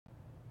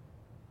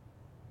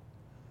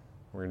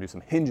We're gonna do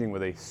some hinging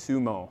with a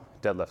sumo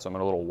deadlift. So I'm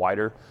a little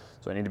wider,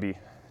 so I need to be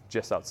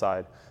just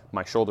outside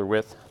my shoulder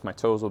width. My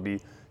toes will be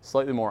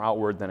slightly more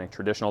outward than a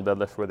traditional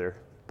deadlift where they're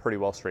pretty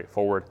well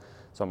straightforward.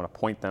 So I'm gonna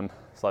point them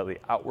slightly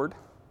outward,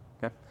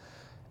 okay?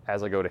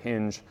 As I go to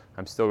hinge,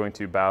 I'm still going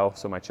to bow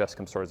so my chest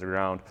comes towards the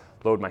ground,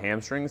 load my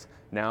hamstrings.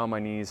 Now my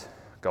knees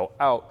go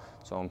out,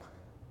 so I'm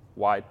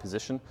wide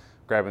position,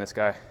 grabbing this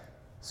guy,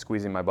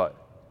 squeezing my butt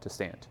to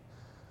stand.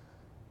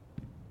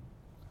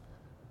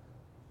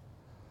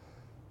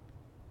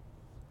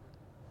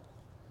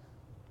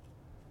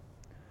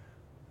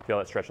 Feel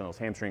that stretch on those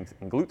hamstrings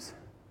and glutes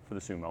for the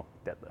sumo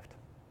deadlift.